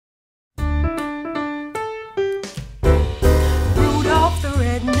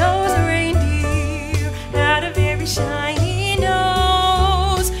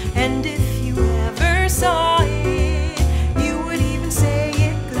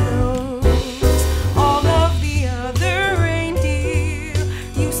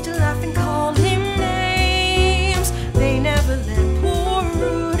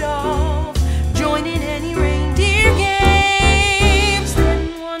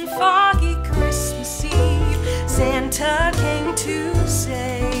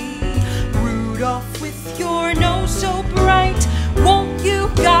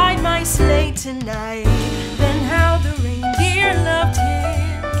tonight. Then how the reindeer loved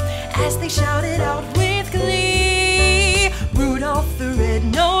him as they shouted out with glee. Rudolph the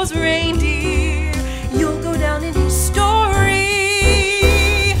red-nosed reindeer, you'll go down in history.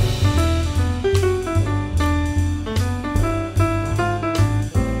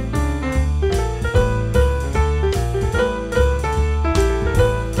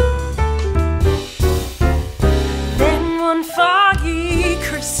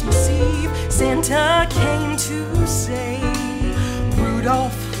 Christmas Eve, Santa came to say,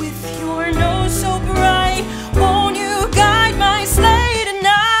 Rudolph, with your nose so bright, won't you guide my sleigh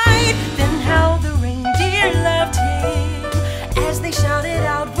tonight? Then how the reindeer loved him as they shouted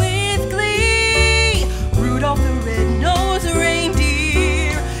out with glee. Rudolph the red-nosed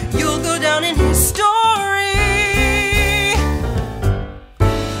reindeer, you'll go down in history.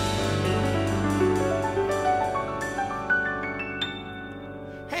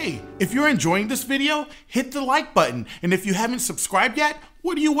 Hey, if you're enjoying this video, hit the like button. And if you haven't subscribed yet,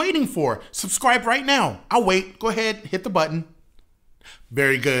 what are you waiting for? Subscribe right now. I'll wait. Go ahead, hit the button.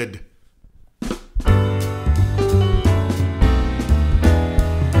 Very good.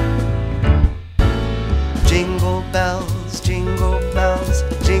 Jingle bells,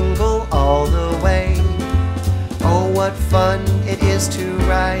 jingle all the way. Oh, what fun it is to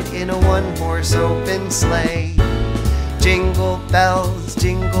ride in a one-horse open sleigh. Jingle bells,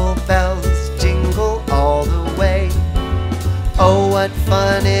 jingle all the way. Oh, what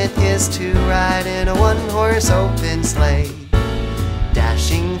fun it is to ride in a one-horse open sleigh.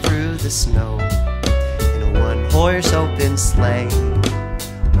 Dashing through the snow in a one-horse open sleigh.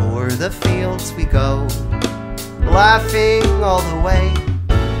 O'er the fields we go, laughing all the way.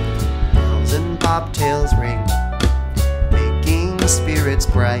 Bells and bobtails ring, making spirits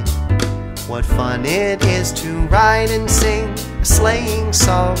bright. What fun it is to ride and sing a sleighing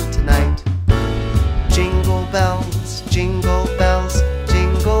song tonight. Jingle bells, jingle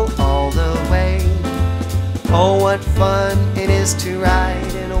all the way. Oh, what fun it is to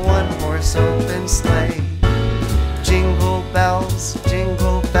ride in a one-horse open sleigh. Jingle bells,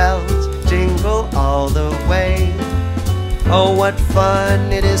 jingle all the way. Oh, what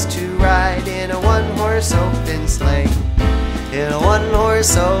fun it is to ride in a one-horse open sleigh. In a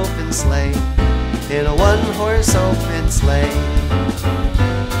one-horse open sleigh, in a one-horse open sleigh.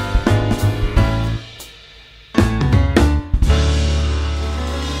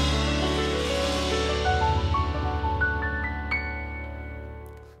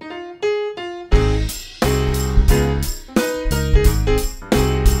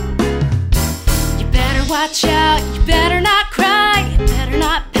 You better watch out, you better not cry, you better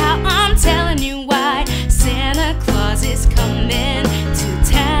not pout, I'm telling you why. Santa Claus is coming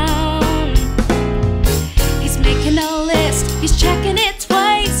to town. He's making a list, he's checking it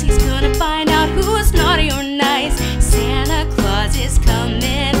twice. He's gonna find out who's naughty or nice. Santa Claus is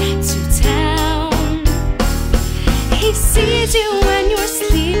coming to town. He sees you when you're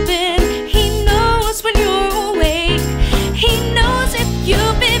sleeping, he knows when you're awake. He knows if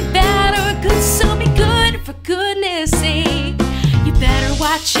you've been bad or good, so be good for goodness sake. You better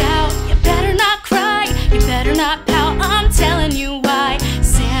watch out, you better not cry, you better not pout, I'm telling you why.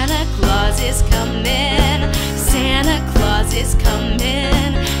 Santa Claus is coming, Santa Claus is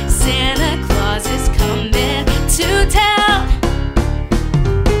coming, Santa Claus is coming to town.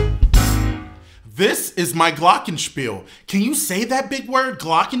 This is my glockenspiel. Can you say that big word,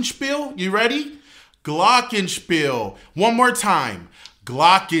 glockenspiel? You ready? Glockenspiel. One more time.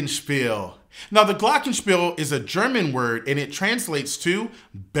 Glockenspiel. Now, the glockenspiel is a German word, and it translates to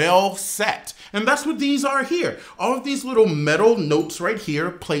bell set. And that's what these are here. All of these little metal notes right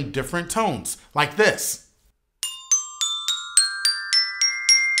here play different tones, like this.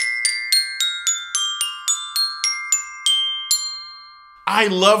 I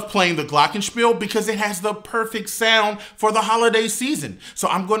love playing the glockenspiel because it has the perfect sound for the holiday season. So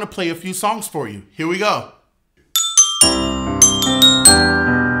I'm going to play a few songs for you. Here we go.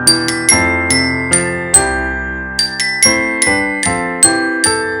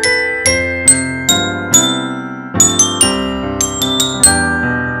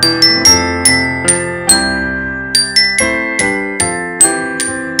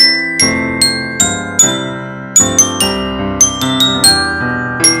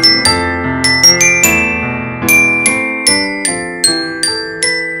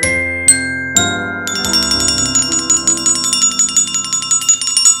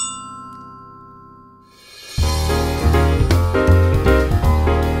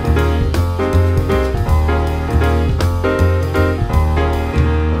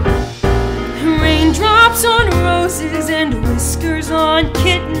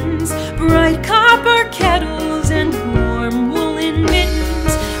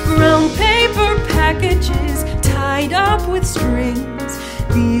 packages tied up with strings.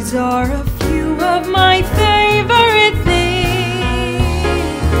 These are a few of my favorite things.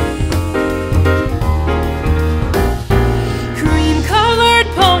 Cream-colored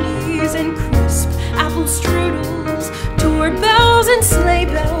ponies and crisp apple strudels, doorbells and sleigh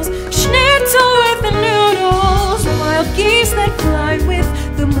bells, schnitzel with the noodles, wild geese that fly with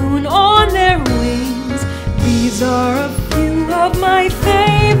the moon on their wings. These are a few of my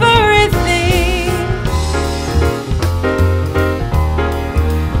favorite things.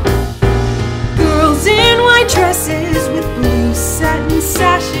 Girls in white dresses with blue satin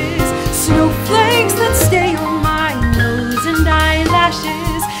sashes, snowflakes that stay on my nose and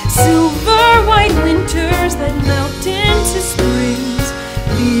eyelashes, silver white winters that melt into springs.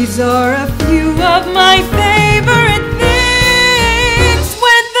 These are a few of my favorite things.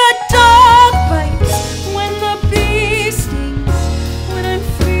 When the dog bites, when the bee stings, when I'm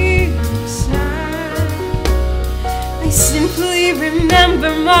feeling sad, I simply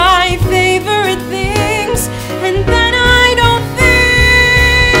remember my favorite things, and then I don't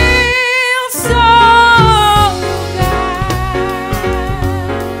feel so bad.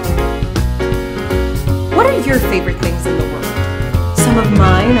 What are your favorite things in the world? Some of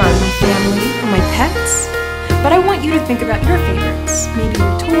mine are my family or my pets, but I want you to think about your favorites. Maybe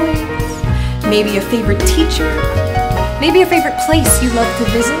your toys, maybe a favorite teacher, maybe a favorite place you love to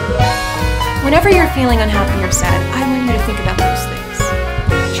visit. Whenever you're feeling unhappy or sad, I want you to think about those things.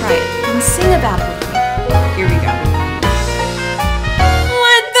 Try it and sing about it with me. Here we go.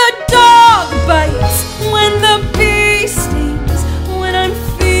 When the dog bites, when the bee stings, when I'm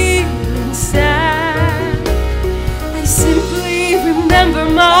feeling sad, I simply remember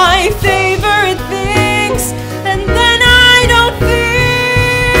my favorite things, and then I don't feel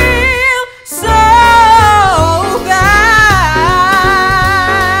so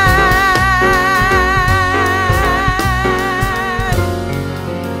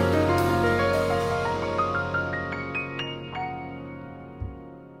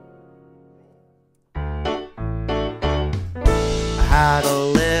I had a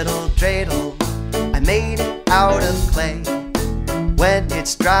little dreidel, I made it out of clay. When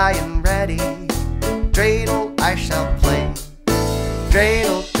it's dry and ready, dreidel I shall play.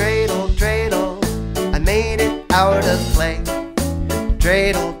 Dreidel, dreidel, dreidel, I made it out of clay.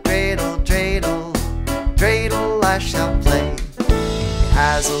 Dreidel, dreidel, dreidel, dreidel I shall play. It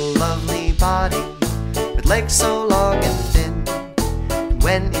has a lovely body, with legs so long and thin. And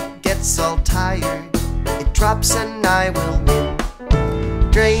when it gets all tired, it drops and I will win.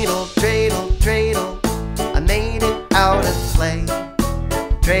 Dreidel, dreidel, dreidel, I made it out of clay.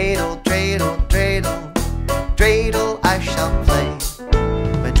 Dreidel, dreidel, dreidel, dreidel I shall play.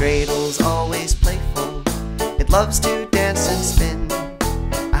 My dreidel's always playful, it loves to dance and spin.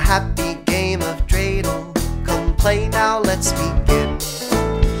 A happy game of dreidel, come play now, let's begin.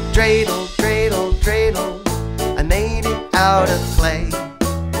 Dreidel, dreidel, dreidel, I made it out of clay.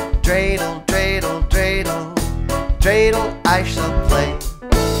 Dreidel, dreidel, dreidel, dreidel I shall play.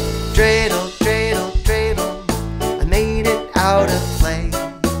 Dreidel, dreidel, dreidel, I made it out of clay.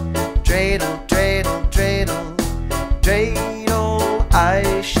 Dreidel, dreidel, dreidel, dreidel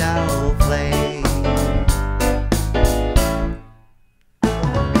I shall play.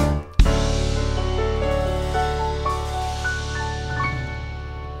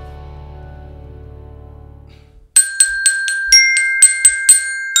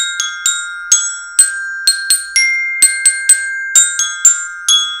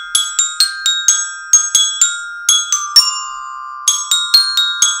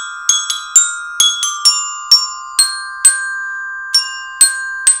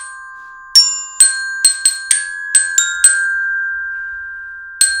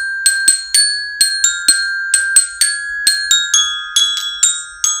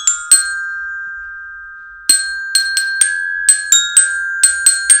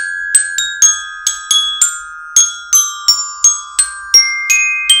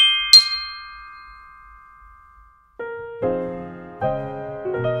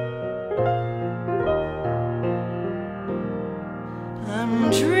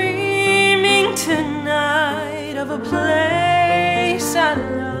 I'm dreaming tonight of a place I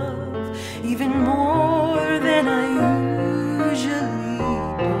love even more than I usually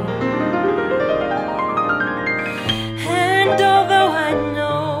do. And although I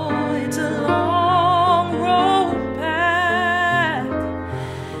know it's a long road back,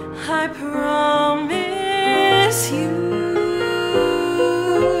 I promise you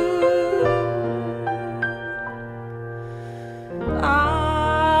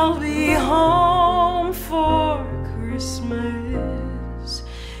I'll be home for Christmas.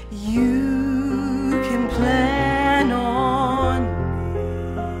 You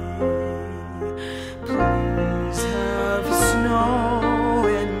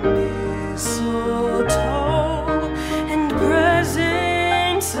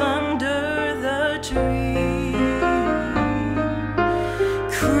dream.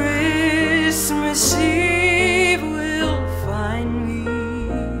 Christmas Eve will find me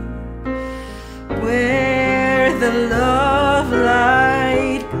where the love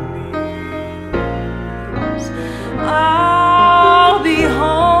light gleams. I'll be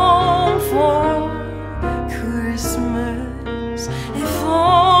home for Christmas, if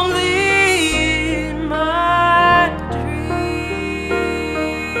only in my dream.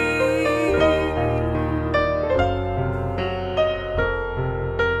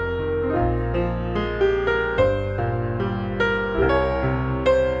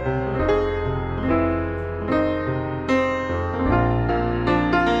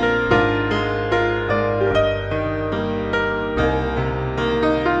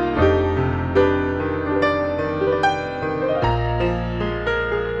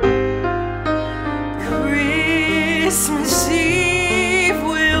 Christmas Eve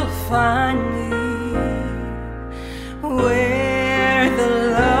will find me where the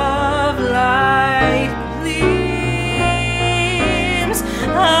love light gleams.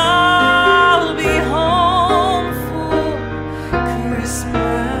 I'll be home for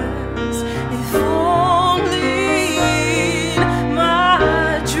Christmas, if only in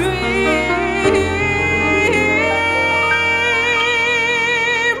my dreams.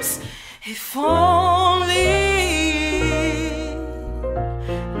 If only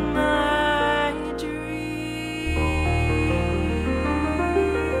my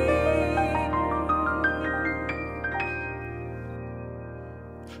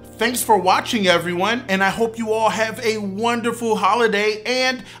Thanks for watching, everyone, and I hope you all have a wonderful holiday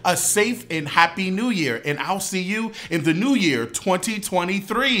and a safe and happy new year. And I'll see you in the new year,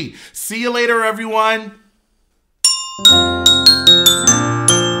 2023. See you later, everyone.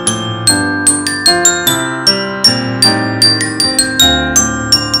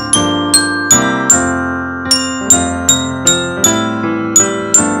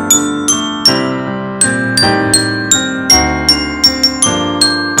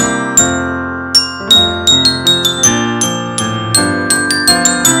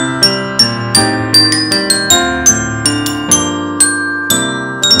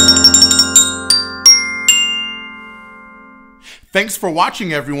 Thanks for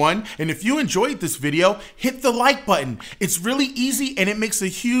watching, everyone, and if you enjoyed this video, hit the like button. It's really easy and it makes a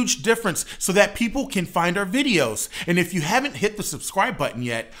huge difference so that people can find our videos. And if you haven't hit the subscribe button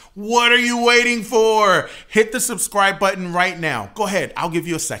yet, what are you waiting for? Hit the subscribe button right now. Go ahead, I'll give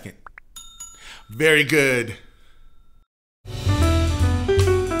you a second. Very good.